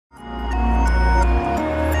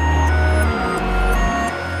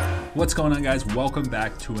What's going on, guys? Welcome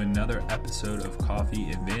back to another episode of Coffee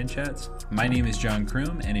and Van Chats. My name is John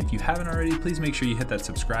Kroom, and if you haven't already, please make sure you hit that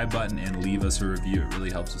subscribe button and leave us a review. It really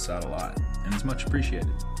helps us out a lot, and it's much appreciated.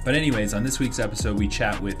 But anyways, on this week's episode, we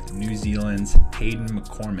chat with New Zealand's Hayden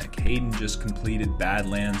McCormick. Hayden just completed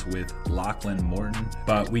Badlands with Lachlan Morton,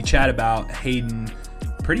 but we chat about Hayden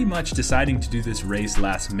pretty much deciding to do this race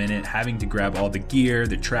last minute, having to grab all the gear,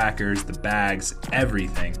 the trackers, the bags,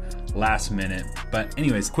 everything last minute. But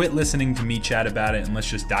anyways, quit listening to me chat about it and let's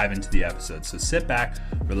just dive into the episode. So sit back,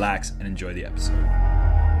 relax, and enjoy the episode.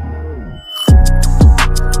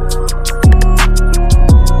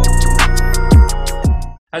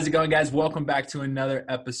 How's it going, guys? Welcome back to another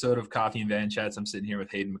episode of Coffee and Van Chats. I'm sitting here with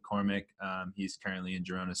Hayden McCormick. He's currently in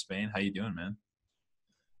Girona, Spain. How you doing, man?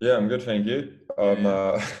 Yeah, I'm good, thank you.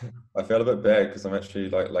 I feel a bit bad because I'm actually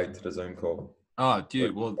late to the Zoom call. Oh,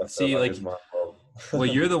 dude. Well, see, it's my fault. well,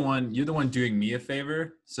 you're the one doing me a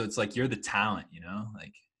favor. So it's like you're the talent, you know?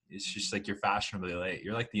 Like it's just like you're fashionably late.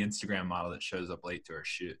 You're like the Instagram model that shows up late to her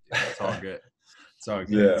shoot. Dude. It's all good. It's all good.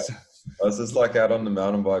 Yeah, I was just out on the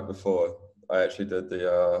mountain bike before. I actually did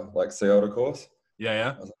the Sea Otter course.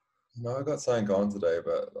 Yeah. I was like, no, I got something on today,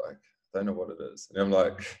 but I don't know what it is. And I'm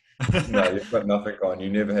like, no, you've got nothing on. You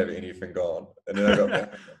never have anything on. And then I got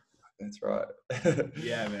back. That's right.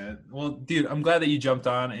 Yeah, man. Well, dude, I'm glad that you jumped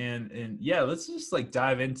on and yeah, let's just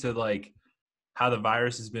dive into how the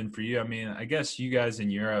virus has been for you. I mean, I guess you guys in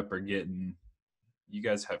Europe you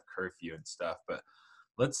guys have curfew and stuff, but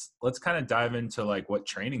let's kind of dive into what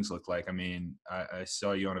trainings look like. I mean, I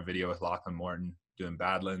saw you on a video with Lachlan Morton doing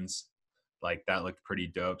Badlands. That looked pretty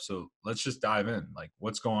dope. So let's just dive in.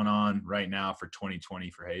 What's going on right now for 2020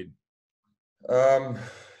 for Hayden?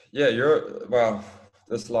 Yeah,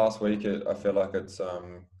 this last week, I feel like it's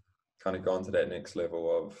kind of gone to that next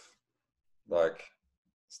level of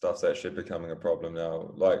stuff's actually becoming a problem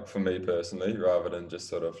now. For me personally, rather than just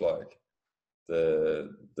sort of the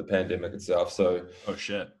pandemic itself. So oh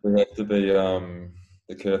shit, we have to be the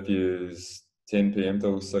curfew's 10 p.m.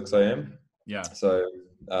 till 6 a.m. Yeah. So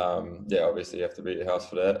obviously you have to be at your house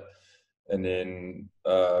for that. And then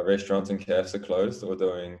restaurants and cafes are closed or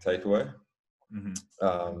doing takeaway.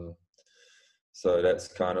 Mm-hmm. So that's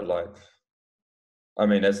kind of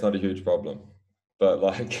that's not a huge problem, but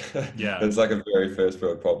yeah, it's a very first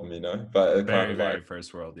world problem, you know. But it very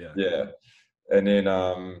first world, yeah. Yeah, and then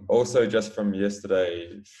also just from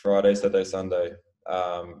yesterday, Friday, Saturday, Sunday,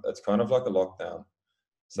 it's kind of like a lockdown.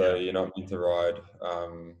 So you're not meant to ride.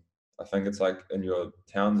 I think it's in your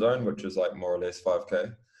town zone, which is more or less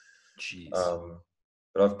 5K. Jeez.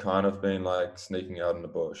 But I've kind of been sneaking out in the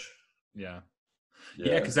bush. Yeah,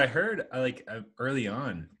 because I heard early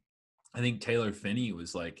on, I think Taylor Phinney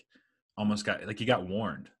was almost got he got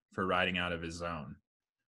warned for riding out of his zone.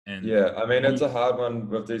 And yeah, I mean it's a hard one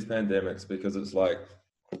with these pandemics because it's you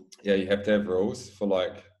have to have rules for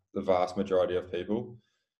the vast majority of people,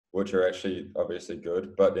 which are actually obviously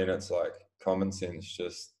good, but then it's common sense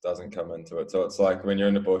just doesn't come into it. So it's when you're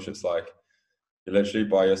in the bush, it's you're literally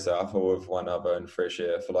by yourself or with one other in fresh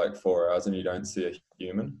air for 4 hours and you don't see a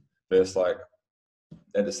human. Versus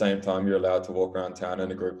at the same time you're allowed to walk around town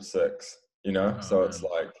in a group of 6, you know? Oh, so man.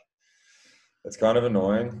 It's kind of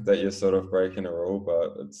annoying that you're sort of breaking a rule,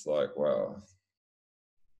 but it's wow.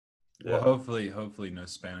 Yeah. Well, hopefully no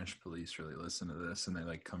Spanish police really listen to this and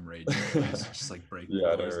they come raid you guys, just break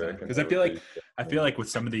down. Because I feel like with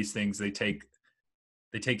some of these things they take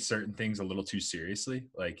certain things a little too seriously.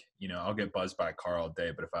 I'll get buzzed by a car all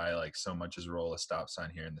day, but if I so much as roll a stop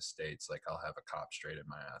sign here in the States, I'll have a cop straight in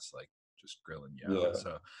my ass, just grilling you out.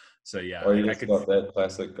 So yeah. Or you just got that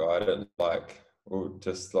classic guy that will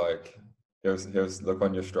just he'll look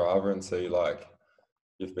on your Strava and see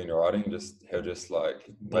you've been riding, he'll just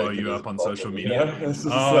blow you up on social media.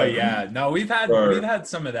 Oh yeah, no, we've had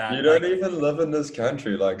some of that. You don't even live in this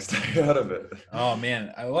country, stay out of it. Oh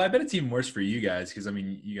man, well I bet it's even worse for you guys because I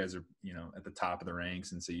mean you guys are at the top of the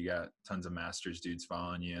ranks, and so you got tons of Masters dudes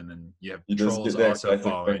following you, and then you have trolls also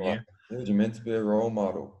following you. Dude, you're meant to be a role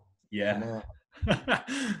model. Yeah.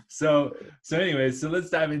 so anyways, so let's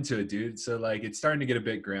dive into it, dude. So it's starting to get a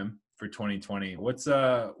bit grim for 2020. What's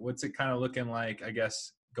it kind of looking like, I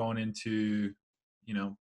guess, going into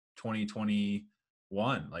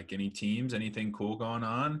 2021? Any teams, anything cool going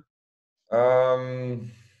on?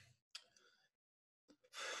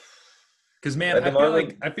 Because man,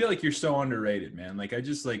 I feel like you're so underrated, man. I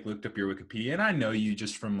just looked up your Wikipedia, and I know you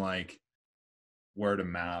just from word of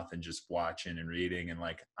mouth and just watching and reading, and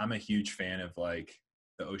I'm a huge fan of the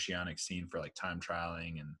oceanic scene for time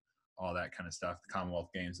trialing and all that kind of stuff, the Commonwealth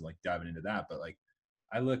Games, and diving into that. But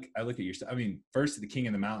I look at your stuff. I mean, first the King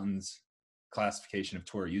of the Mountains classification of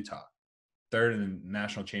Tour of Utah, third in the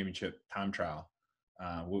national championship time trial.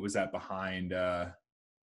 What was that behind? Well,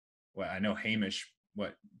 I know Hamish.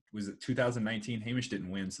 What was it? 2019. Hamish didn't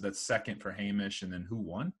win, so that's second for Hamish. And then who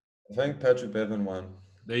won? I think Patrick Bevan won.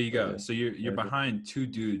 There you go. Yeah. So you're behind two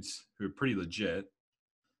dudes who are pretty legit.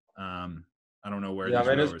 I don't know where. Yeah, these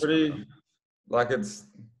I mean, it's rowers pretty come from. like it's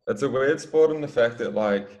a weird sport in the fact that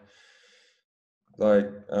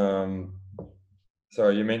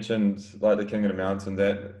sorry, you mentioned like the King of the Mountain,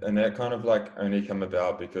 that kind of like only come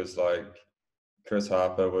about because like Chris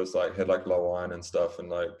Harper was like had like low iron and stuff, and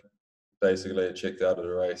like basically it checked out of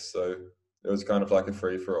the race, so it was kind of like a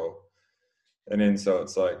free for all. And then so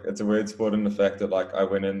it's like it's a weird sport in the fact that like I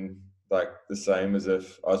went in like the same as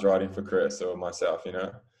if I was riding for Chris or myself, you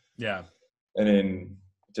know. Yeah. And then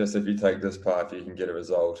just if you take this path, you can get a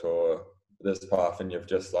result, or this path, and you've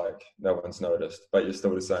just like no one's noticed, but you're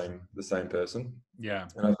still the same person. Yeah.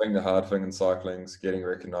 And I think the hard thing in cycling is getting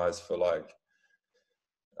recognized for like,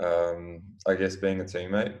 I guess being a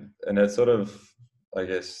teammate, and that's sort of, I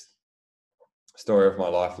guess, story of my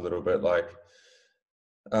life a little bit. Like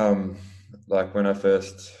when I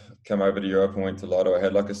first came over to Europe and went to Lotto, I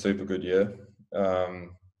had like a super good year.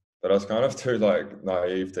 But I was kind of too like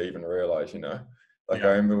naive to even realize, you know, like Yeah.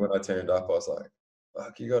 I remember when I turned up, I was like,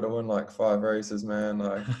 fuck, you got to win like 5 races, man.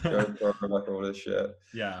 Like go pro, like all this shit.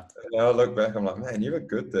 Yeah. And now I look back, I'm like, man, you were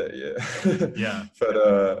good that year. Yeah.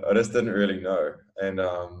 But I just didn't really know. And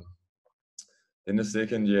in the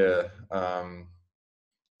second year,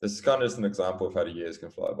 this is kind of just an example of how the years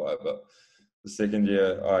can fly by, but the second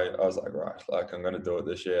year I was like, right, like I'm going to do it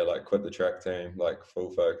this year, like quit the track team, like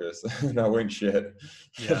full focus. And I went shit.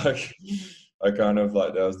 Yeah. Like I kind of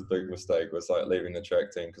like, that was the big mistake, was like leaving the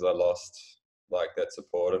track team, because I lost like that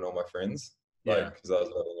support and all my friends, like Yeah. because I was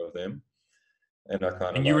living with them. And I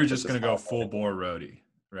kind of And you were like, just going to go full bore roadie,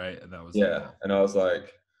 right? And that was yeah. And I was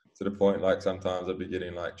like, to the point, like sometimes I'd be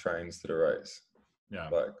getting like trains to the race, yeah.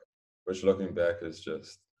 like, which looking back is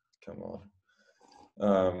just, come on.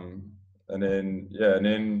 And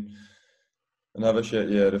then another shit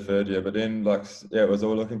year, the third year, but then like, yeah, it was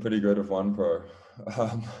all looking pretty good with one pro.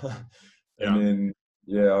 And Yeah. then,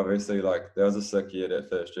 yeah, obviously like that was a sick year. That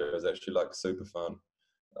first year, it was actually like super fun.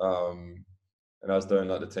 And I was doing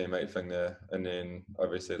like the teammate thing there, and then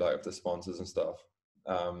obviously like with the sponsors and stuff.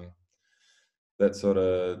 That sort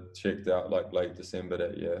of checked out like late December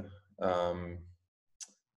that year.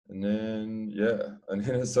 And then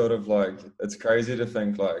it's sort of like, it's crazy to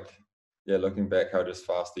think like, yeah, looking back how just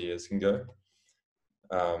fast the years can go.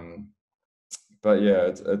 But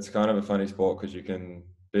yeah, it's kind of a funny sport because you can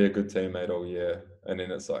be a good teammate all year, and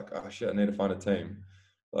then it's like, oh shit, I need to find a team.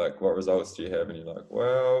 Like, what results do you have? And you're like,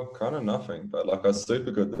 well, kind of nothing. But like, I was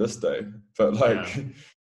super good this day. But like,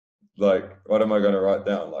 like, what am I going to write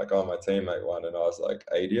down? Like, oh, my teammate won, and I was like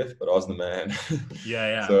 80th, but I was the man.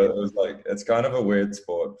 Yeah. So it was like, it's kind of a weird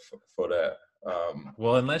sport for that.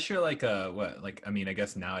 Well, unless you're like I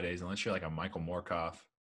guess nowadays, unless you're like a Michael Morkoff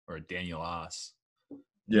or a Daniel Oss,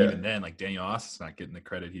 Yeah. even then, like Daniel Oss is not getting the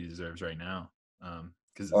credit he deserves right now.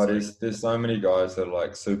 Because There's so many guys that are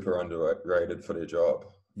like super underrated for their job.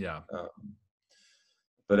 Yeah.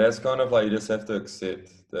 But that's kind of like, you just have to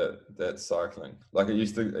accept that cycling. Like it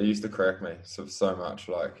used to crack me so much.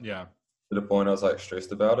 Like, yeah. To the point I was like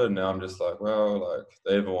stressed about it. And now I'm just like, well, like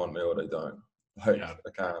they either want me or they don't. Like Yeah.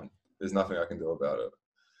 I can't. There's nothing I can do about it.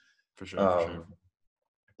 For sure.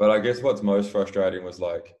 But I guess what's most frustrating was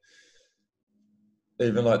like,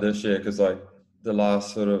 even like this year, because like the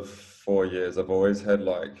last sort of 4 years, I've always had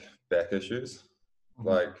like back issues. Mhm.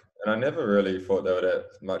 Like, and I never really thought they were that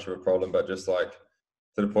much of a problem, but just like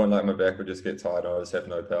to the point like my back would just get tired and I just have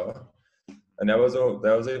no power. And that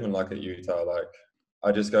was even like at Utah, like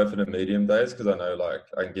I just go for the medium days because I know like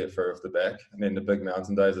I can get through with the back. And then the big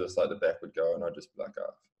mountain days, it's like the back would go and I'd just be like,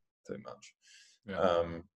 oh, too much. Yeah.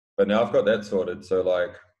 But now I've got that sorted. So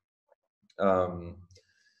like,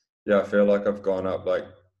 yeah, I feel like I've gone up like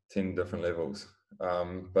 10 different levels.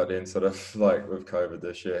 But then sort of like with COVID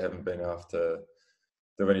this year, I haven't been able to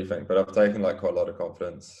do anything. But I've taken like quite a lot of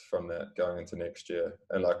confidence from that going into next year.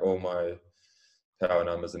 And like all my power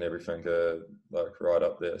numbers and everything are like right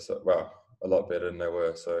up there. So, well, a lot better than they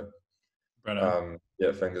were. So,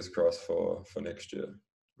 yeah, fingers crossed for next year.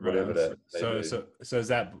 Right Whatever on. that may be. So was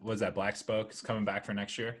that Black Spoke is coming back for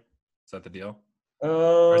next year? Is that the deal?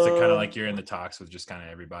 Or Or is it kind of like you're in the talks with just kind of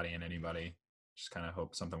everybody and anybody? Just kind of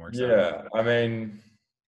hope something works out. Yeah, I mean,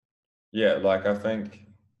 yeah, like I think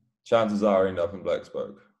chances are I end up in Black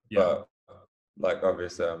Spoke. Yeah. But like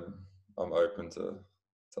obviously I'm open to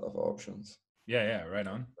other options. Yeah, right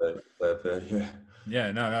on. Yeah.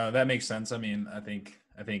 Yeah, no, that makes sense. I mean, I think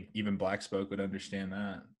I think even Black Spoke would understand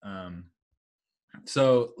that.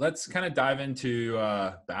 So let's kind of dive into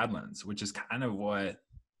Badlands, which is kind of what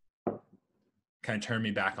kind of turned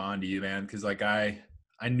me back on to you, man. Because like I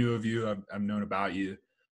knew of you, I've known about you,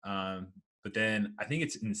 but then I think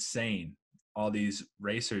it's insane all these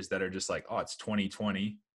racers that are just like, oh, it's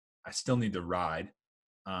 2020, I still need to ride.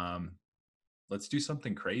 Let's do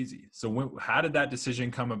something crazy. So how did that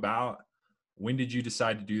decision come about? When did you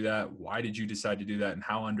decide to do that? Why did you decide to do that? And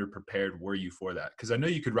how underprepared were you for that? Because I know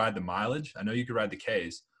you could ride the mileage. I know you could ride the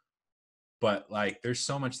Ks. But like there's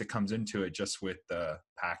so much that comes into it just with the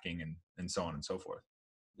packing and so on and so forth.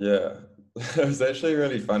 Yeah, it was actually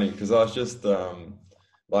really funny because I was just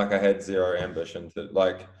like I had zero ambition to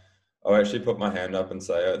like. I actually put my hand up and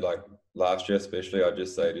say it. Like last year, especially, I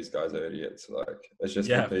just say these guys are idiots. Like it's just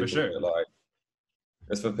for Yeah, people for sure. that like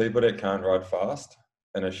it's for people that can't ride fast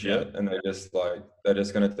and are Yeah. shit, and they just like they're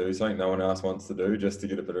just gonna do something no one else wants to do just to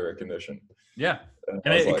get a bit of recognition. Yeah. And I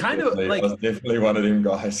And was it like, kind of I like, was definitely one of them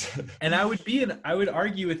guys. and I would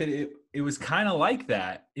argue with it. It was kind of like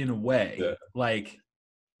that in a way. Yeah. Like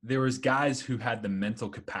there was guys who had the mental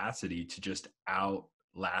capacity to just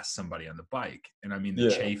outlast somebody on the bike. And I mean, the Yeah,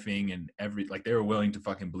 chafing and like they were willing to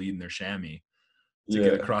fucking bleed in their chamois to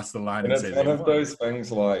get yeah. across the line And and it's say one they of won. those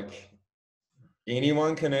things like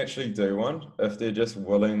anyone can actually do one if they're just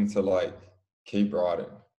willing to like keep riding.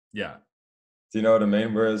 Yeah. Do you know what I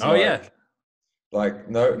mean? Whereas Oh yeah, like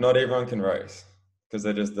no, not everyone can race because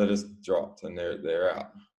they're just dropped and they're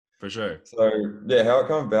out. for sure. So yeah, how it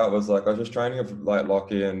came about was like I was just training with like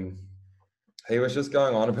Lockie and he was just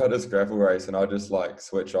going on about his gravel race and I just like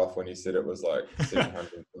switch off when he said it was like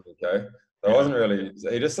 750k. So I Yeah. wasn't really.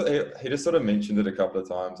 He just sort of mentioned it a couple of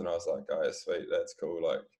times and I was like, oh, sweet, that's cool.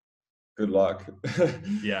 Like good luck.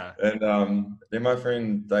 Yeah. And then my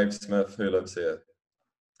friend Dave Smith, who lives here,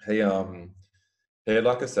 he he had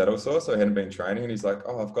like a saddle sore, so he hadn't been training, and he's like,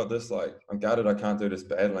 "Oh, I've got this. Like, I'm gutted. I can't do this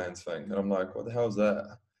Badlands thing." And I'm like, "What the hell is that?"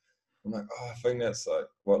 I'm like, "Oh, I think that's like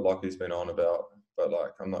what Lockie's been on about, but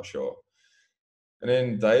like, I'm not sure." And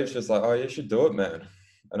then Dave's just like, "Oh, you should do it, man."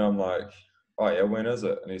 And I'm like, "Oh yeah, when is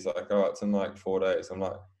it?" And he's like, "Oh, it's in like 4 days." I'm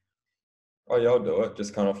like, "Oh yeah, I'll do it."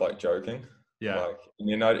 Just kind of like joking. Yeah. Like,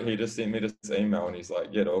 and then he just sent me this email and he's like,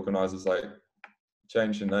 yeah, the organizer's like,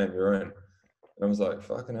 change your name, you're in. And I was like,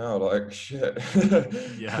 fucking hell, like shit.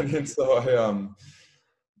 Yeah. And then so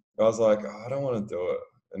I was like, oh, I don't want to do it.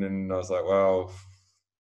 And then I was like, well,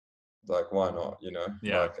 like why not? You know,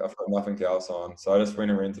 Yeah. like I've got nothing else on. So I just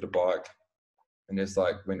went and rented a bike and just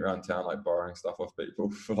like went around town like borrowing stuff off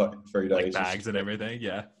people for like 3 days. Like bags and everything.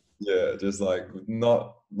 Yeah. Yeah, just like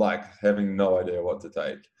not like having no idea what to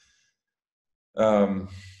take.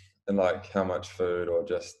 And like how much food or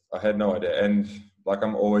just I had no idea. And like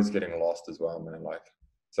I'm always getting lost as well, man. Like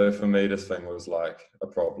so for me this thing was like a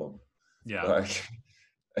problem. Yeah. Like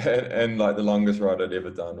and like the longest ride I'd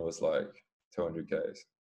ever done was like 200 Ks,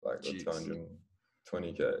 like or Jeez.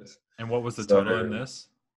 220 Ks. And what was the So total in this?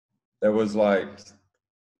 it was like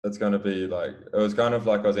it's gonna be like it was kind of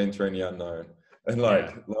like I was entering the unknown. And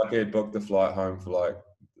Yeah. like I had booked the flight home for like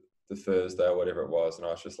the Thursday or whatever it was, and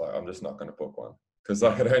I was just like, I'm just not gonna book one. Because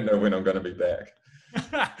like I don't know when I'm gonna be back.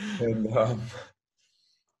 And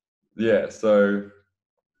yeah, so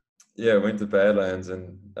yeah, went to Badlands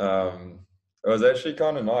and it was actually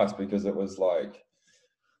kind of nice because it was like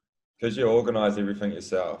because you organize everything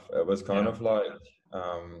yourself. It was kind Yeah. of like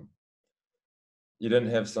you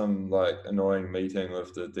didn't have some like annoying meeting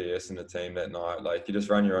with the DS and the team that night. Like you just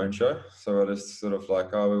run your own show. So I just sort of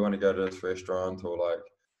like, oh, we want to go to this restaurant or like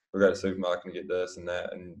we go to the supermarket and get this and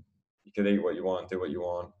that, and you could eat what you want, do what you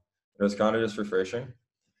want. It was kind of just refreshing.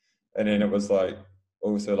 And then it was like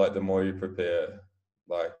also like the more you prepare,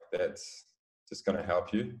 like that's just going to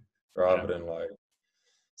help you rather than like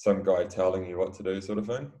some guy telling you what to do sort of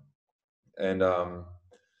thing. And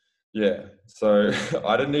yeah, so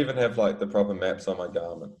I didn't even have like the proper maps on my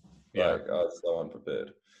Garmin. Yeah. Like I was so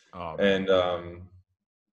unprepared. Oh, man. And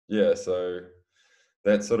yeah, so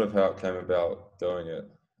that's sort of how it came about doing it.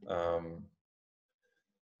 And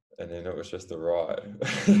then it was just a ride.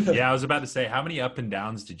 Yeah, I was about to say, how many up and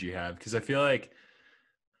downs did you have? Because I think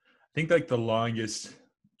like the longest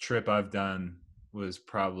trip I've done was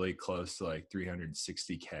probably close to like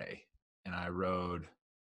 360K. And I rode,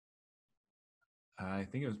 I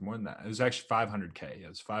think it was more than that. It was actually 500K. It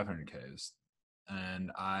was 500K.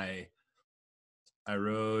 And I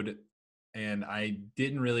rode and I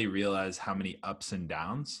didn't really realize how many ups and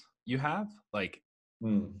downs you have. Like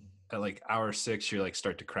at like hour 6, you're like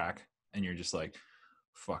start to crack and you're just like,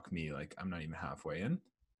 fuck me. Like I'm not even halfway in.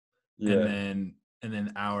 Yeah. And then and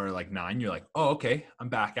then hour like 9, you're like, oh, okay, I'm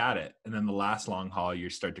back at it. And then the last long haul, you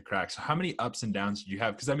start to crack. So how many ups and downs did you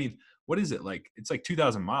have? Because I mean, what is it like? It's like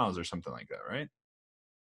 2,000 miles or something like that, right?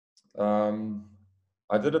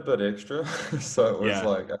 I did a bit extra, so it was Yeah.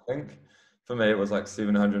 like I think for me it was like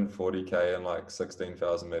 740k and like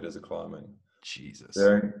 16,000 meters of climbing. Jesus.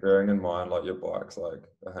 Bearing in mind like your bike's like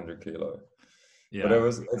 100 kilo, but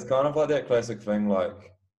Yeah. it's kind of like that classic thing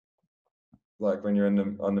like when you're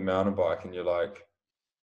on the mountain bike and you're like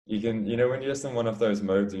you can when you're just in one of those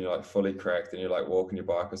moods and you're like fully cracked and you're like walking your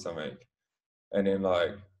bike or something, and then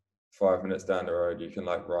like 5 minutes down the road you can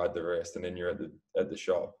like ride the rest, and then you're at the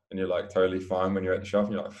shop and you're like totally fine when you're at the shop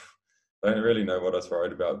and you're like, I don't really know what I was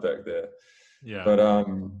worried about back there. Yeah. But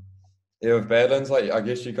yeah, with Badlands, like I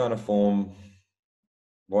guess you kind of form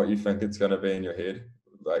what you think it's going to be in your head,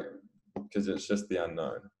 like because it's just the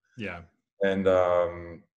unknown. Yeah. And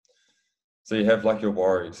so you have like your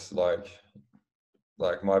worries, like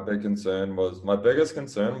my biggest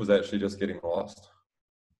concern was actually just getting lost.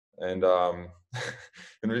 And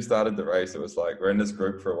when we started the race, it was like we're in this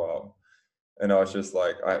group for a while, and I was just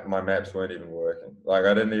like, my maps weren't even working. Like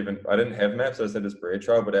I didn't have maps. I just had this bread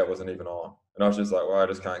trail, but that wasn't even on. And I was just like, well, I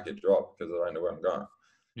just can't get dropped because I don't know where I'm going.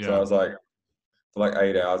 So I Yeah. was like, for like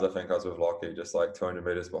 8 hours, I think I was with Lockie, just like 200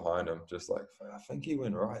 meters behind him, just like I think he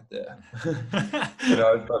went right there.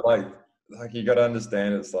 But like you got to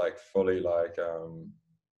understand, it's like fully like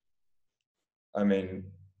I mean,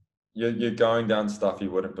 you're going down stuff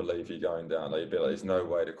you wouldn't believe you're going down. Like you'd be like, there's no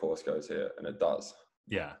way the course goes here, and it does.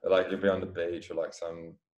 Yeah. Like you'll be on the beach or like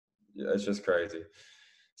yeah, it's just crazy.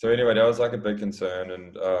 So anyway, that was like a big concern,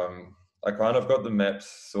 and I kind of got the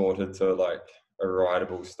maps sorted to like a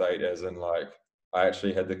rideable state, as in like I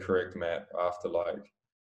actually had the correct map after like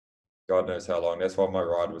God knows how long. That's what my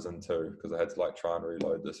ride was in too, because I had to like try and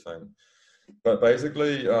reload this thing. But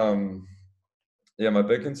basically, yeah, my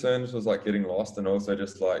big concerns was like getting lost and also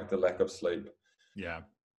just like the lack of sleep. Yeah.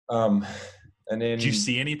 Um, and Did you then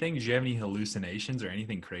see anything? Did you have any hallucinations or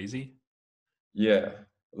anything crazy? yeah,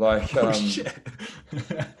 like Oh shit.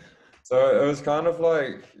 so it was kind of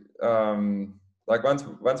like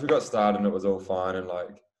once we got started and it was all fine, and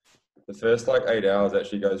like the first like 8 hours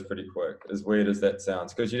actually goes pretty quick, as weird as that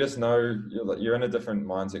sounds, because you just know you're in a different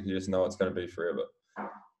mindset. You just know it's going to be forever,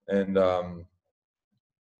 and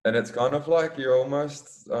it's kind of like you're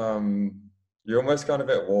almost kind of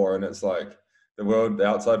at war, and it's like the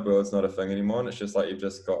outside world's not a thing anymore, and it's just like you've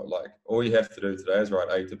just got like all you have to do today is write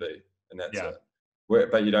A to B, and that's Yeah. it.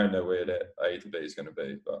 But you don't know where that A to B is going to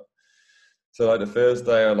be. But so like the first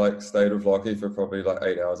day, I like stayed with Lockie for probably like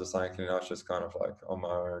 8 hours or something, and I was just kind of like on my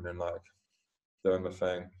own and like doing my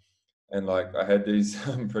thing, and like I had these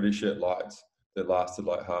pretty shit lights that lasted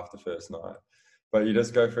like half the first night. But you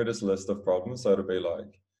just go through this list of problems, so it'll be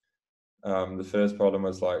like the first problem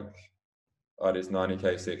was like, oh, there's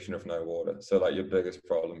 90k section of no water. So like your biggest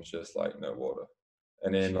problem is just like no water.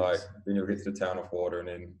 And then like Jeez. then you'll get to the town of water, and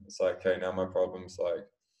then it's like, okay, now my problem's like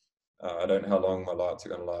I don't know how long my lights are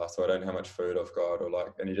going to last, or I don't know how much food I've got, or like,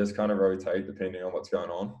 and you just kind of rotate depending on what's going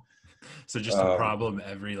on. So just a Um, problem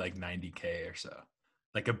every like 90K or so.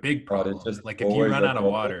 Like a big but it's problem. just Like if you always run a out of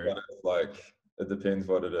problem, water. but it's like it depends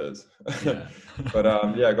what it is. Yeah. But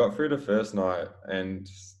yeah, I got through the first night, and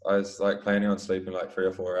I was like planning on sleeping like 3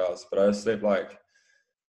 or 4 hours, but I slept like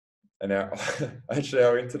an hour. Actually,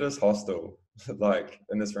 I went to this hostel like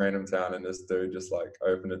in this random town, and this dude just like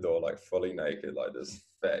opened the door like fully naked, like this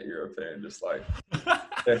fat European, just like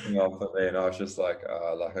checking off at me, and I was just like,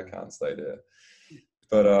 like I can't stay there.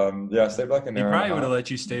 But yeah, I slept like an He hour and a probably would have half.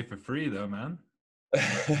 let you stay for free though, man.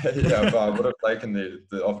 Yeah, but I would have taken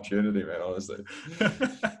the opportunity, man, honestly.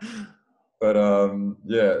 But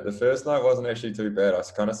yeah, the first night wasn't actually too bad. I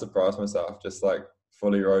was kind of surprised myself, just like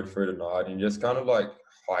fully rode through the night and just kind of like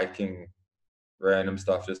hiking random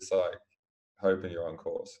stuff, just like hoping you're on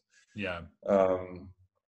course. Yeah. Um,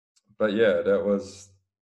 but yeah,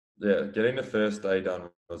 getting the first day done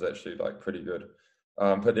was actually like pretty good.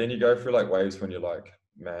 But then you go through like waves when you're like,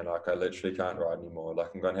 man, like I literally can't ride anymore. Like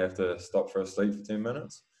I'm gonna have to stop for a sleep for 10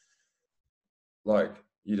 minutes. Like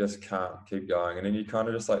you just can't keep going. And then you kind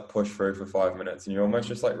of just like push through for 5 minutes, and you almost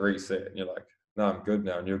just like reset, and you're like, no, I'm good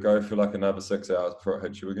now. And you'll go for like another 6 hours before it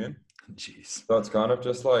hits you again. Jeez. So it's kind of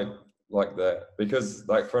just like that, because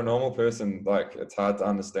like for a normal person, like it's hard to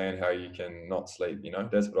understand how you can not sleep,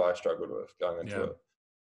 that's what I struggled with going into Yeah. it.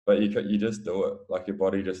 But you just do it, like your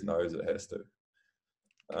body just knows it has to.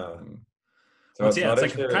 So Well, it's, it's yeah, not it's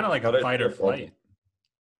like actually kind of like a not fight actually or a problem. flight.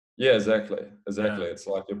 Yeah, exactly. Yeah. It's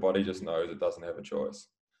like your body just knows it doesn't have a choice.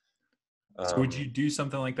 So would you do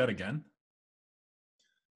something like that again?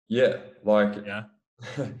 Yeah, like Yeah.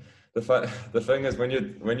 the thing is when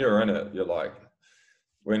you're in it, you're like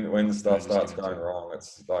when stuff Just get starts into going it. wrong,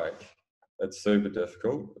 it's like it's super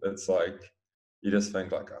difficult. It's like you just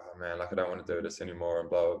think like, oh man, like I don't want to do this anymore and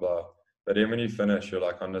blah blah blah. But then when you finish, you're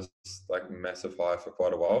like on this like massive high for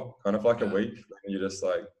quite a while, kind of like a Yeah. week. And you just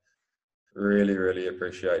like really, really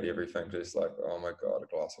appreciate everything. Just like, oh my God, a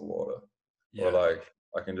glass of water. Or Yeah. like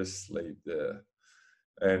I can just sleep there.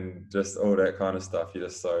 And just all that kind of stuff. You're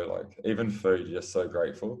just so like, even food, you're just so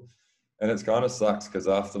grateful. And it's kind of sucks because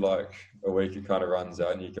after like a week, it kind of runs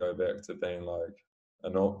out and you go back to being like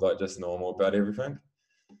like just normal about everything.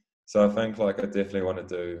 So I think like I definitely want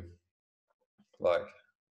to do like,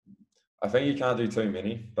 I think you can't do too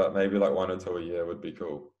many, but maybe like one or two a year would be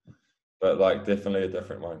cool. But like definitely a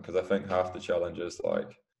different one because I think half the challenge is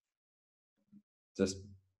like just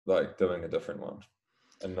like doing a different one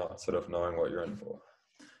and not sort of knowing what you're in for.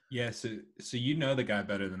 Yeah, so you know the guy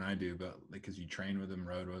better than I do, but because you train with him,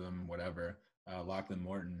 rode with him, whatever, Lachlan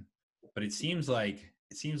Morton. But it seems like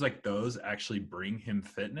those actually bring him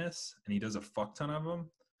fitness, and he does a fuck ton of them.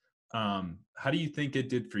 How do you think it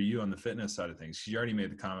did for you on the fitness side of things? You already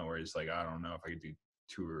made the comment where it's like, I don't know if I could do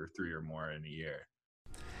 2 or 3 or more in a year.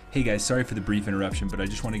 Hey guys, sorry for the brief interruption, but I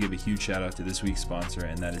just want to give a huge shout out to this week's sponsor,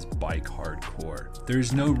 and that is Bike Hardcore.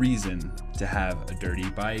 There's no reason to have a dirty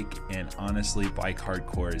bike, and honestly, Bike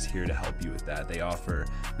Hardcore is here to help you with that. They offer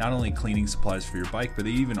not only cleaning supplies for your bike, but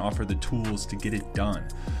they even offer the tools to get it done.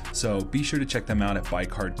 So be sure to check them out at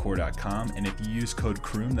bikehardcore.com, and if you use code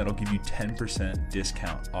CROOM, that'll give you 10%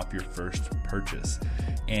 discount off your first purchase.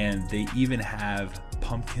 And they even have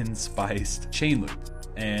pumpkin spiced chain loop.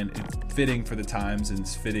 And it's fitting for the times and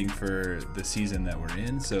it's fitting for the season that we're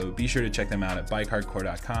in. So be sure to check them out at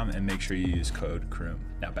bikehardcore.com and make sure you use code CROOM.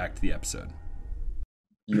 Now back to the episode.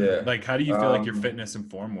 Yeah. Like, how do you feel like your fitness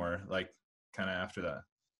and form were like kind of after that?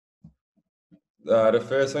 The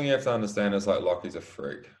first thing you have to understand is like Lockie's a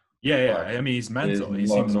freak. Yeah. Like I mean, he's mental. He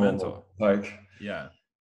not seems normal. mental. Like, Yeah.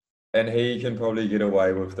 and he can probably get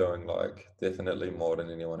away with doing like definitely more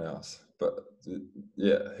than anyone else. But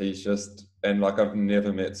yeah, he's just, and like I've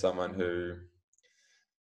never met someone who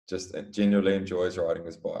just genuinely enjoys riding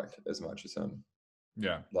his bike as much as him.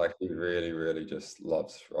 Yeah. Like he really, really just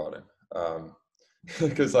loves riding.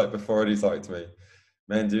 Because like before it, he's like to me,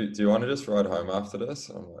 man, do you want to just ride home after this?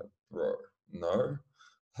 I'm like, bro, no.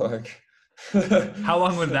 Like, How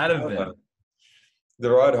long would that have been?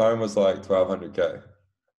 The ride home was like 1200K.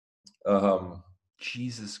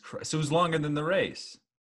 Jesus Christ. So it was longer than the race.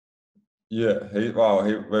 Yeah, we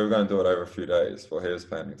were going to do it over a few days. Well, he was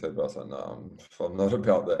planning to, but I was like, no, I'm not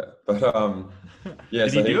about that. But yeah,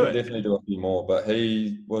 Did so he he do could it? definitely do a few more. But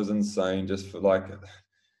he was insane just for like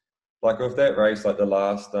with that race, like the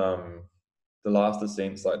last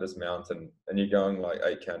ascent's like this mountain, and you're going like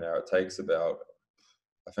 8K an hour. It takes about,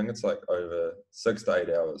 I think it's like over 6 to 8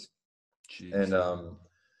 hours. Jeez. And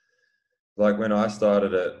like when I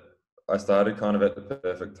started it, I started kind of at the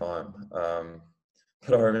perfect time.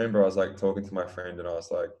 But I remember I was like talking to my friend and I was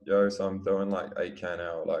like, yo, so I'm doing like 8K an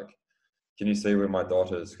hour. Like, can you see where my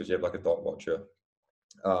dot is? Because you have like a dot watcher.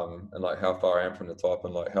 And like how far I am from the top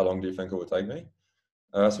and like how long do you think it will take me?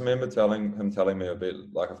 I just remember telling me a bit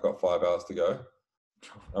like I've got 5 hours to go.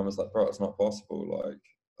 I was like, bro, it's not possible. Like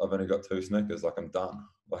I've only got 2 Snickers. Like I'm done.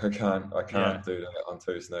 Like I can't do that on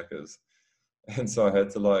 2 Snickers. And so I had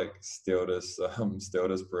to like steal this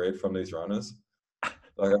bread from these runners.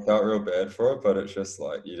 Like I felt real bad for it, but it's just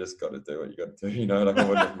like you just got to do what you got to do, you know. Like I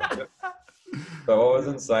wouldn't have made it. But what was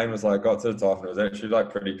insane was like I got to the top and it was actually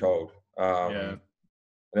like pretty cold. Yeah. And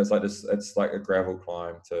it's like this. It's like a gravel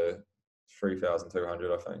climb to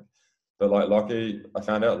 3,200, I think. But like Lockie, I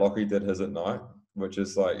found out Lockie did his at night, which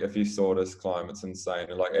is like if you saw this climb, it's insane.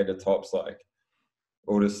 And like at the top's like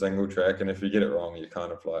all this single track, and if you get it wrong, you're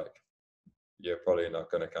kind of like you're probably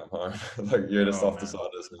not going to come home. Like you're just off the side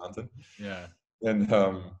of this mountain. Yeah. And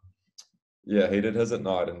yeah, he did his at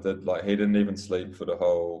night and did like he didn't even sleep for the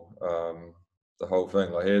whole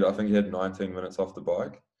thing. Like I think he had 19 minutes off the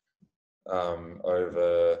bike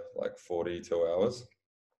over like 42 hours,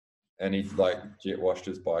 and he like jet washed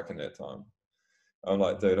his bike in that time. I'm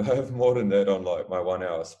like, dude, I have more than that on like my 1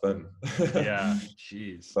 hour spin. Yeah.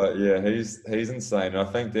 Jeez. But yeah, he's insane. And I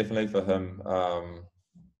think definitely for him,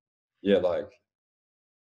 yeah, like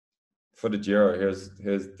for the Giro,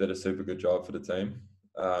 he's did a super good job for the team.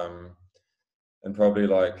 And probably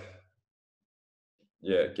like,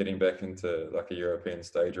 yeah, getting back into like a European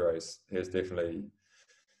stage race, he's definitely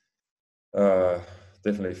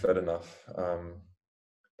fit enough.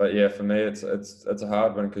 But yeah, for me, it's a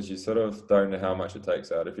hard one because you sort of don't know how much it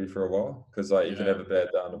takes out of you for a while. Because like you can have a bad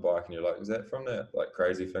day on the bike and you're like, is that from that like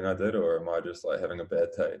crazy thing I did, or am I just like having a bad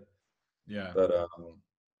day? Yeah. But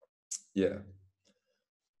yeah,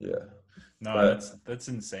 yeah. No, But that's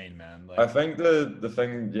insane, man. I Like, think the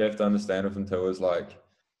thing you have to understand with them too is like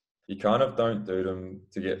you kind of don't do them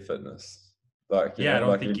to get fitness. Like, yeah, I don't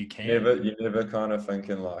like think you can. you never kind of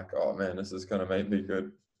thinking like, oh man, this is gonna make me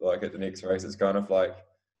good like at the next race. It's kind of like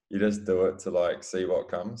you just do it to like see what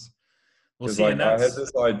comes. Well, Because see, like and I had that's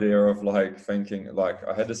this idea of like thinking like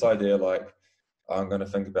I had this idea like I'm gonna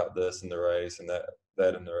think about this in the race and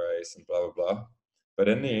that in the race and blah blah blah. But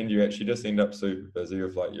in the end, you actually just end up super busy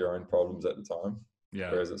with like your own problems at the time. yeah.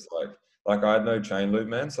 Whereas it's like I had no chain lube,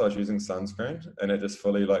 man, so I was using sunscreen and it just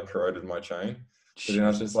fully like corroded my chain. So then I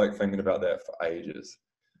was just Jesus. like thinking about that for ages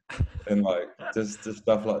and like just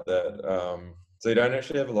stuff like that. So you don't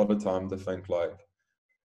actually have a lot of time to think like,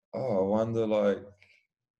 oh, I wonder like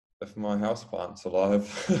if my house plant's alive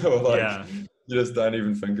or like Yeah. you just don't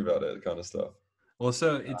even think about it kind of stuff. Well,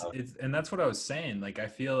 so Um, it's and that's what I was saying. Like I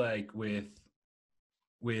feel like with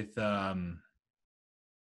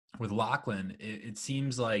with Lachlan, it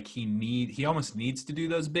seems like he almost needs to do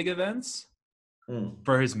those big events hmm,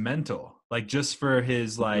 for his mental, like just for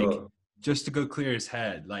his like sure. just to go clear his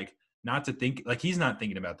head, like not to think like he's not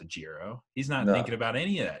thinking about the Giro. He's not No, thinking about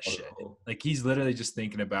any of that not at shit. all. Like he's literally just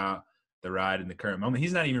thinking about the ride in the current moment.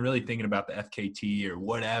 He's not even really thinking about the FKT or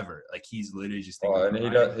whatever. Like he's literally just thinking Oh,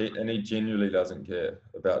 about riding. and he genuinely doesn't care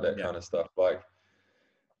about that Yeah. kind of stuff. Like,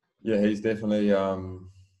 yeah, he's definitely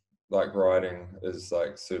like riding is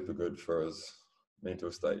like super good for his mental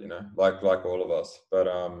state, you know, like all of us. But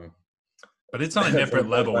But it's on a it's different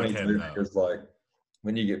also level with funny him too though. because like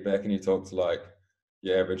when you get back and you talk to like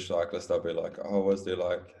your average cyclist, they'll be like, "Oh, was there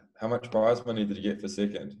like how much prize money did you get for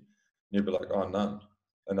second?" And you'll be like, "Oh, none."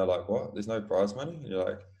 And they're like, "What? There's no prize money?" And you're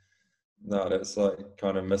like, "No, that's like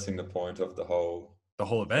kind of missing the point of the whole The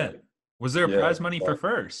whole thing." event. Was there a Yeah, prize money for like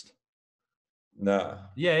first? nah,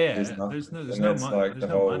 Yeah, there's yeah. nothing, There's and no that's like there's the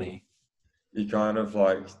no whole. money. You kind of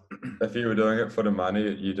like if you were doing it for the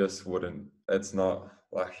money, you just wouldn't. It's not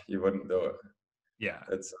like you wouldn't do it. Yeah.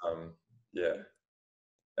 It's yeah.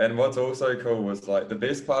 And what's also cool was like the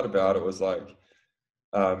best part about it was like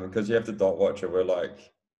because you have to dot watch it. We're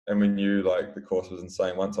like, and we knew like the course was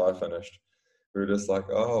insane. Once I finished, we were just like,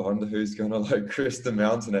 oh, I wonder who's gonna like crest the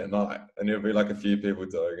mountain at night. And there'll be like a few people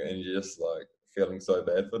doing it, and you're just like feeling so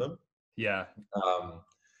bad for them. Yeah. Um,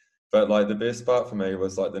 but like the best part for me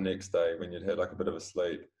was like the next day when you'd had like a bit of a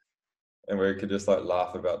sleep, and we could just like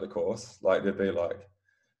laugh about the course. Like there'd be like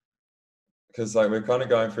because like we're kind of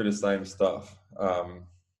going through the same stuff.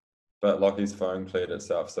 But Lockie's phone cleared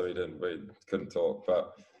itself, so we couldn't talk.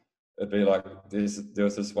 But it'd be like there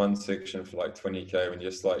was this one section for like 20K when you're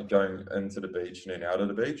just like going into the beach and then out of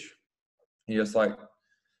the beach. You're just like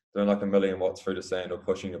doing like a million watts through the sand or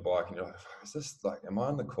pushing your bike, and you're like, is this like, am I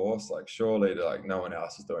on the course? Like, surely like no one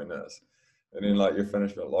else is doing this. And then like you're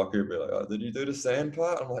finished with Lockie, will be like, oh, did you do the sand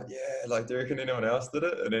part? I'm like, yeah. Like, do you reckon anyone else did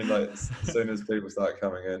it? And then like as soon as people start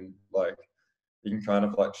coming in, like you can kind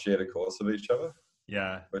of like share the course with each other,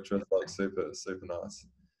 Yeah. which was like super nice.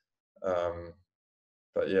 Um,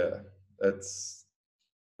 but yeah, it's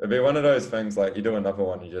it'd be one of those things like you do another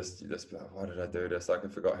one, you just be like, why did I do this? Like I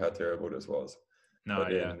forgot how terrible this was. No,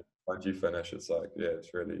 But yeah. then once you finish, it's like, yeah,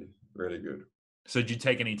 it's really good. So did you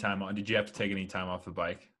take any time on? Did you have to take any time off the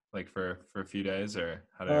bike, like for a few days, or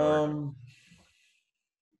how did it work? Um,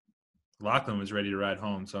 Lachlan was ready to ride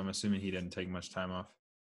home, so I'm assuming he didn't take much time off.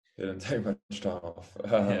 it didn't take much time off.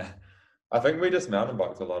 Yeah. I think we just mountain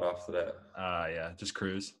biked a lot after that. Yeah. Just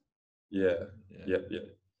cruise. Yeah, Yeah.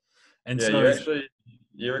 yep. And Yeah, so is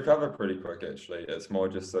you recover pretty quick actually. It's more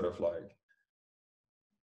just sort of like,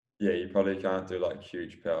 yeah, you probably can't do like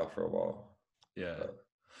huge power for a while, yeah. but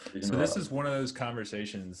you can So this ride. is one of those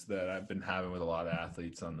conversations that I've been having with a lot of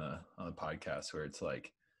athletes on the podcast where it's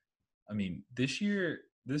like, I mean, this year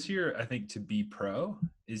I think to be pro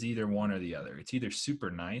is either one or the other. It's either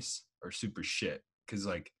super nice or super shit. Cause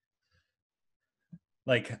like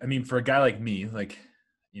I mean, for a guy like me, like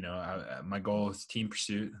my goal is team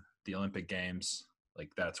pursuit, the Olympic Games.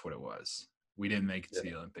 Like that's what it was. We didn't make it to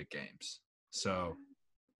Yeah, the Olympic Games, so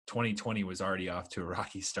 2020 was already off to a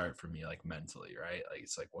rocky start for me, like mentally, right? Like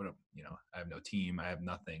it's like I have no team, I have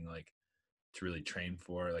nothing like to really train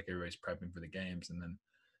for. Like everybody's prepping for the games, and then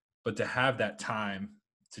but to have that time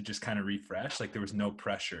to just kind of refresh, like there was no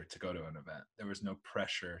pressure to go to an event, there was no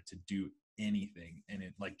pressure to do anything, and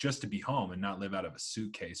it like just to be home and not live out of a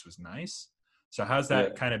suitcase was nice. So how's that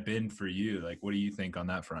yeah. kind of been for you? Like what do you think on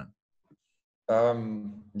that front?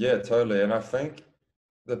 Yeah, totally. And I think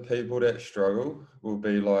the people that struggle will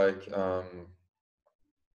be like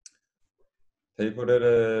people that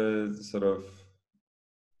are sort of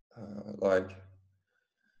like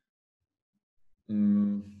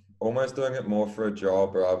Mm, almost doing it more for a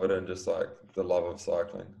job rather than just like the love of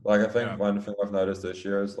cycling. Like I Yeah. think one thing I've noticed this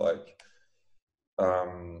year is like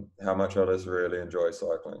how much I just really enjoy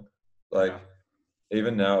cycling. Yeah. Like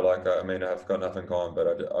even now, like I mean, I've got nothing on, but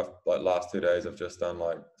I've like last 2 days I've just done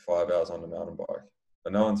like 5 hours on the mountain bike,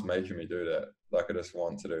 but no one's making me do that. Like I just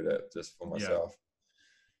want to do that just for Yeah. myself.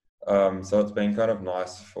 So it's been kind of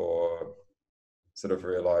nice for sort of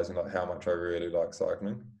realizing like how much I really like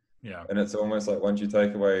cycling, Yeah. and it's almost like once you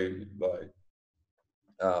take away like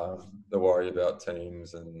the worry about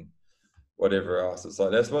teams and whatever else. It's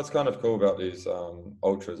like that's what's kind of cool about these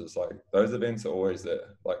ultras. It's like those events are always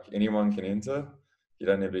there. Like anyone can enter. You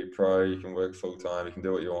don't need to be pro. You can work full time. You can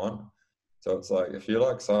do what you want. So it's like if you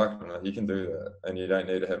like cycling, like, you can do that, and you don't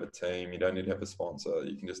need to have a team. You don't need to have a sponsor.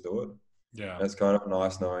 You can just do it. Yeah. And it's kind of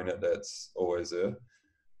nice knowing that that's always there.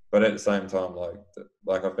 But at the same time,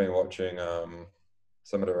 like I've been watching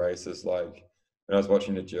some of the races. Like when I was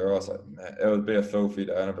watching the Giro, I was like, man, it would be a filthy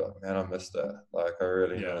day, and I'd be like, man, I missed that. Like I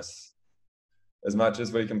really Yeah. miss as much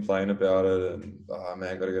as we complain about it and oh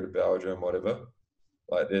man, got to go to Belgium, whatever.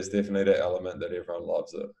 Like, there's definitely that element that everyone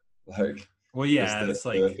loves it. Like, Well, just yeah, that it's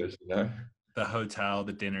like surface, you know? the hotel,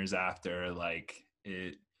 the dinners after, like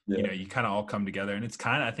it, Yeah, you kind of all come together, and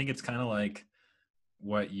I think it's kind of like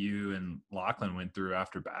what you and Lachlan went through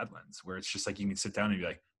after Badlands, where it's just like you can sit down and be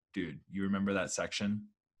like, dude, you remember that section?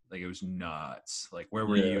 Like it was nuts. Like where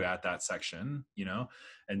were yeah, you at that section? You know?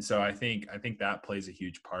 And so I think that plays a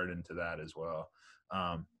huge part into that as well.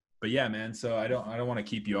 But yeah, man. So I don't want to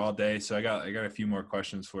keep you all day. So I got a few more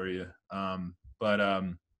questions for you. But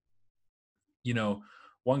you know,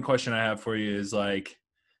 one question I have for you is like,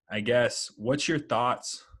 I guess, what's your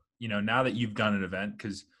thoughts? You know, now that you've done an event,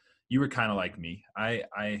 because you were kind of like me.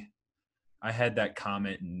 I had that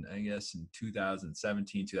comment in, I guess, in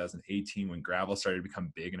 2017, 2018 when gravel started to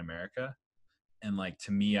become big in America. And like,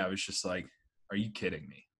 to me, I was just like, are you kidding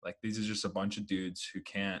me? Like, these are just a bunch of dudes who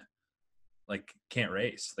can't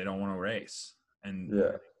race. They don't want to race. And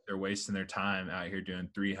yeah, they're wasting their time out here doing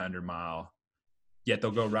 300-mile, yet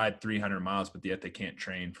they'll go ride 300 miles, but yet they can't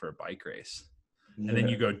train for a bike race. And then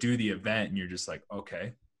yeah. you go do the event and you're just like,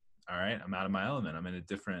 okay, all right, I'm out of my element. I'm in a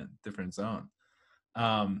different zone.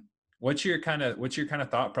 Um, what's your kind of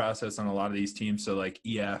thought process on a lot of these teams? So like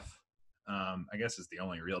EF, I guess is the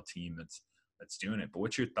only real team that's doing it. But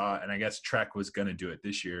what's your thought? And I guess Trek was going to do it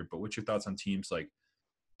this year. But what's your thoughts on teams like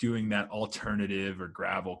doing that alternative or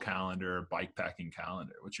gravel calendar or bike packing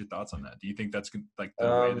calendar? What's your thoughts on that? Do you think that's like the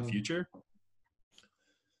way of the Um, future?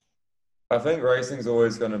 I think racing's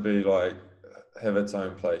always going to be like have its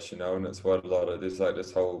own place, you know, and it's what a lot of there's like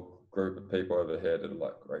this whole group of people over here that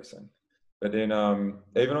like racing. But then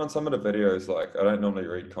even on some of the videos, like I don't normally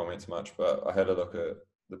read comments much, but I had a look at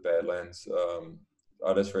the Badlands.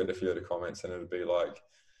 I just read a few of the comments and it'd be like,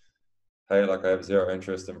 hey, like I have zero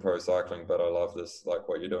interest in pro cycling, but I love this, like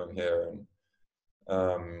what you're doing here.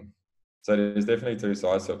 And so there's definitely two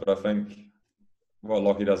sides to it. But I think what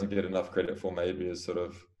Lockie doesn't get enough credit for maybe is sort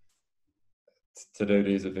of to do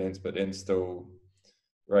these events, but then still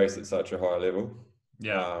race at such a high level.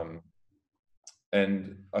 Yeah. Um,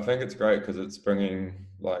 and I think it's great because it's bringing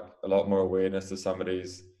like a lot more awareness to some of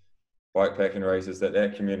these bikepacking races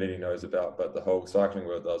that community knows about, but the whole cycling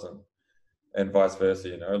world doesn't. And vice versa,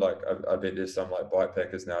 you know, like I bet there's some like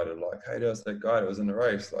bikepackers now that are like, hey, there's that guy that was in the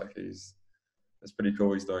race. Like it's pretty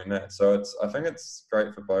cool he's doing that. So I think it's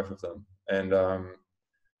great for both of them. And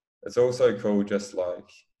it's also cool just like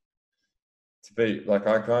to be like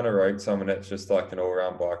I kind of rate someone that's just like an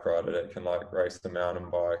all-round bike rider that can like race the mountain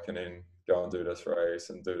bike and then go and do this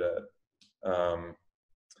race and do that.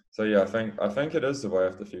 So yeah, I think it is the way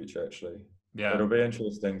of the future actually. Yeah. It'll be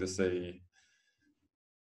interesting to see,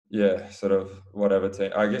 yeah, sort of whatever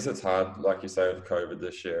team. I guess it's hard, like you say, with COVID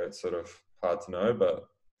this year, it's sort of hard to know, but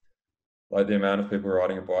like the amount of people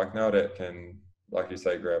riding a bike now that can, like you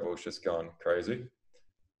say, gravel's just gone crazy.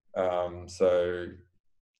 So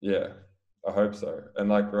yeah, I hope so. And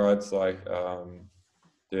like rides like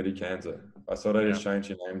Dirty Kansas. I saw they Yeah. just changed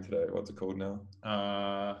your name today. What's it called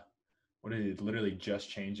now? What did it literally just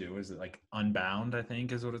change it? Was it like Unbound, I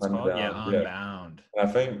think is what it's called? Yeah, Unbound. Yeah. Unbound. And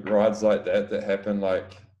I think rides like that happen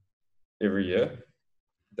like every year,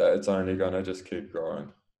 that it's only gonna just keep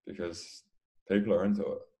growing because people are into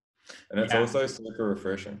it. And it's Yeah. also super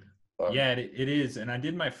refreshing. Like Yeah, it is. And I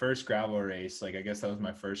did my first gravel race. Like, I guess that was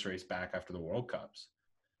my first race back after the World Cups.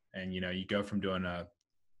 And, you know, you go from doing a,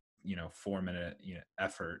 4-minute,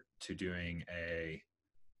 effort to doing a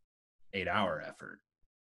 8-hour effort.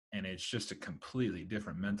 And it's just a completely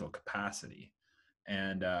different mental capacity.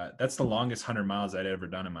 And that's the longest 100 miles I'd ever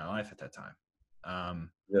done in my life at that time.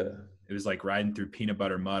 Yeah. It was like riding through peanut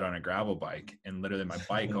butter mud on a gravel bike, and literally my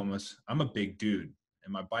bike almost, I'm a big dude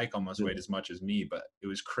and my bike almost Yeah. weighed as much as me, but it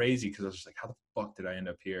was crazy because I was just like, how the fuck did I end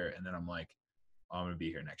up here? And then I'm like, oh, I'm gonna be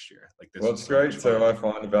here next year. Like this was What's so much great fun. too, I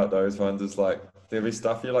find about those ones is like there'll be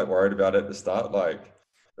stuff you're like worried about at the start, like,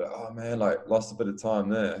 oh man, like lost a bit of time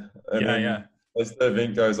there. And Yeah, yeah. then as the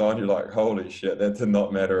event goes on, you're like, holy shit, that did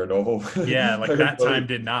not matter at all. Yeah, like Like that time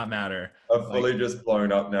did not matter. I'm Like fully just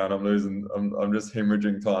blown up now and I'm just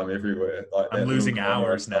hemorrhaging time everywhere. Like I'm that little losing corner I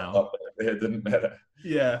hours stuffed now. up there didn't matter.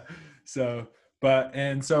 Yeah. So,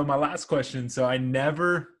 and so my last question. So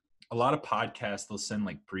a lot of podcasts, they'll send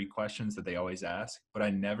like pre-questions that they always ask, but I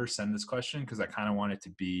never send this question because I kind of want it to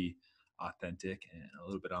be authentic and a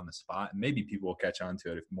little bit on the spot. And maybe people will catch on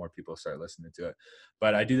to it if more people start listening to it.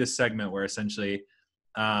 But I do this segment where essentially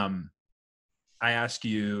I ask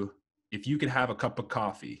you if you could have a cup of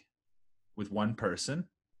coffee with one person,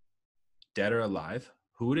 dead or alive,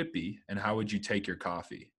 who would it be and how would you take your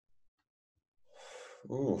coffee?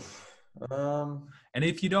 Oof. And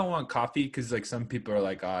if you don't want coffee, because like some people are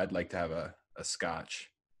like, oh, I'd like to have a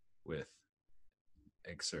scotch with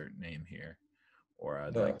insert name here, or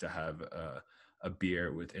I'd Yeah. like to have a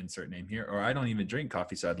beer with insert name here, or I don't even drink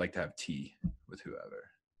coffee, so I'd like to have tea with whoever.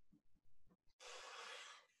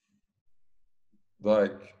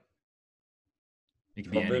 Like It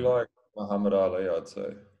could be probably anyone. like Muhammad Ali, I'd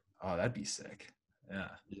say. Oh, that'd be sick. Yeah,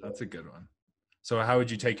 Yeah. that's a good one. So how would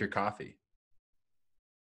you take your coffee?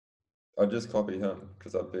 I'd just copy him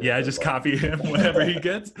because I'd be a Yeah, I bit just like copy him whenever he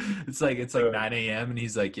gets. It's like yeah. 9 a.m. and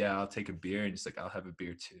he's like, yeah, I'll take a beer, and he's like, I'll have a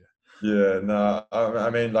beer too. Yeah, no, I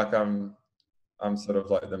mean like I'm sort of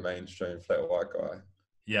like the mainstream flat white guy.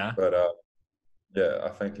 Yeah. But yeah, I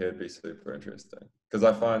think he'd be super interesting because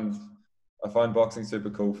I find boxing super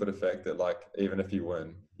cool for the fact that like even if you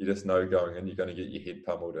win, you just know going in you're going to get your head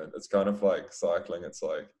pummeled in. It's kind of like cycling. It's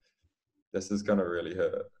like this is going to really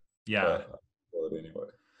hurt, Yeah. but I do it anyway.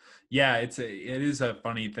 Yeah, it is a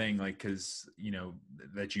funny thing, like, because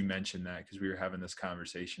that you mentioned that, because we were having this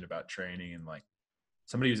conversation about training, and like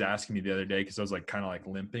somebody was asking me the other day because I was like kind of like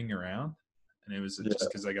limping around, and it was just Yeah,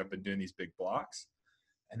 because like I've been doing these big blocks,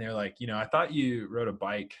 and they're like, I thought you rode a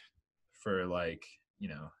bike for like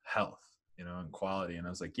health, and quality, and I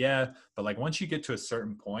was like, yeah, but like once you get to a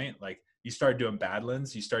certain point, like you start doing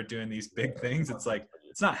badlands, you start doing these big things, it's like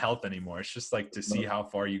it's not health anymore. It's just like to see how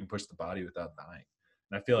far you can push the body without dying.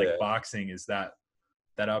 And I feel like yeah, boxing is that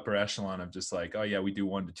upper echelon of just like, oh yeah, we do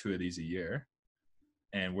 1 to 2 of these a year.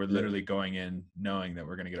 And we're yeah, literally going in knowing that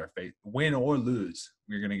we're going to get our face, win or lose,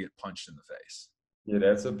 we're going to get punched in the face. yeah.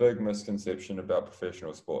 That's a big misconception about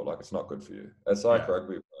professional sport. Like it's not good for you. It's like Yeah.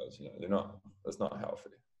 rugby players. They're not. It's not healthy.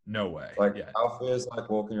 No way. Like Yeah. healthy is like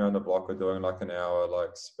walking around the block or doing like an hour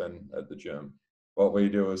like spin at the gym. What we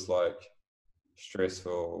do is like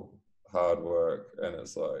stressful, hard work, and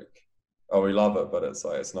it's like, oh, we love it, but it's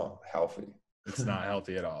like it's not healthy. It's not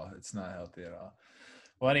healthy at all. It's not healthy at all.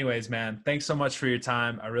 Well, anyways, man, thanks so much for your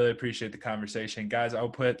time. I really appreciate the conversation. Guys, I'll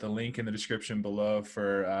put the link in the description below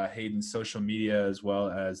for Hayden's social media as well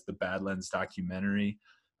as the Badlands documentary.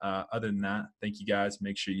 Other than that, thank you guys.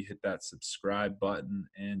 Make sure you hit that subscribe button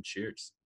and cheers.